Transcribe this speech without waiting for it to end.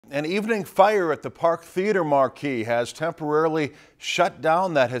An evening fire at the Park Theater Marquee has temporarily shut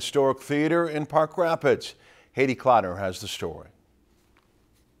down that historic theater in Park Rapids. Haiti Clotter has the story.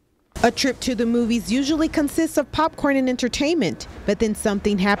 A trip to the movies usually consists of popcorn and entertainment, but then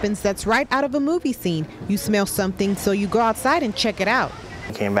something happens that's right out of a movie scene. You smell something, so you go outside and check it out.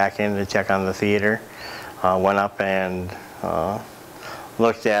 I came back in to check on the theater, went up and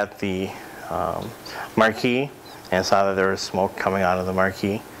looked at the marquee and saw that there was smoke coming out of the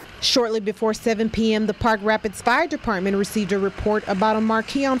marquee. Shortly before 7 p.m., the Park Rapids Fire Department received a report about a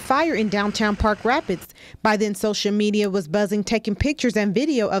marquee on fire in downtown Park Rapids. By then, social media was buzzing, taking pictures and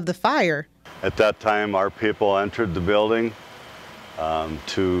video of the fire. At that time, our people entered the building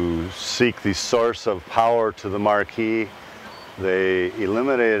to seek the source of power to the marquee. They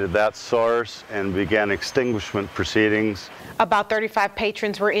eliminated that source and began extinguishment proceedings. About 35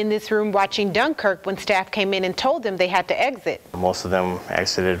 patrons were in this room watching Dunkirk when staff came in and told them they had to exit. Most of them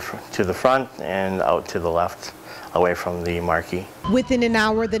exited to the front and out to the left, away from the marquee. Within an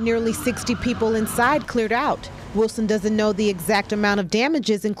hour, the nearly 60 people inside cleared out. Wilson doesn't know the exact amount of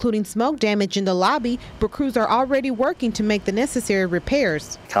damages, including smoke damage in the lobby, but crews are already working to make the necessary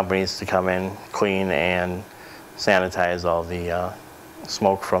repairs. Companies to come in, clean and sanitize all the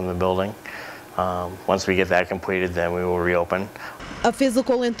smoke from the building. Once we get that completed, then we will reopen. A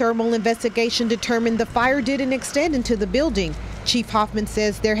physical and thermal investigation determined the fire didn't extend into the building. Chief Hoffman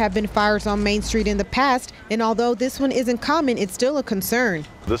says there have been fires on Main Street in the past, and although this one isn't common, it's still a concern.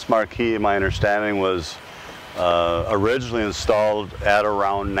 This marquee, my understanding, was originally installed at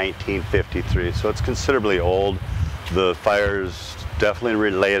around 1953, so it's considerably old. The fire is definitely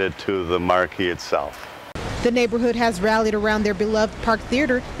related to the marquee itself. The neighborhood has rallied around their beloved Park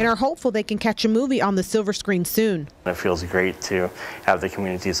Theater and are hopeful they can catch a movie on the silver screen soon. It feels great to have the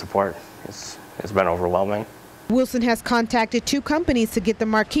community support. It's been overwhelming. Wilson has contacted 2 companies to get the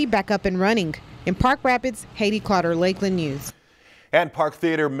marquee back up and running. In Park Rapids, Haiti Clotter, Lakeland News. And Park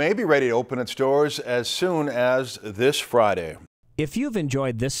Theater may be ready to open its doors as soon as this Friday. If you've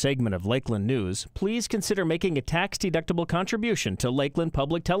enjoyed this segment of Lakeland News, please consider making a tax-deductible contribution to Lakeland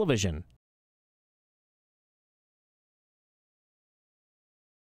Public Television.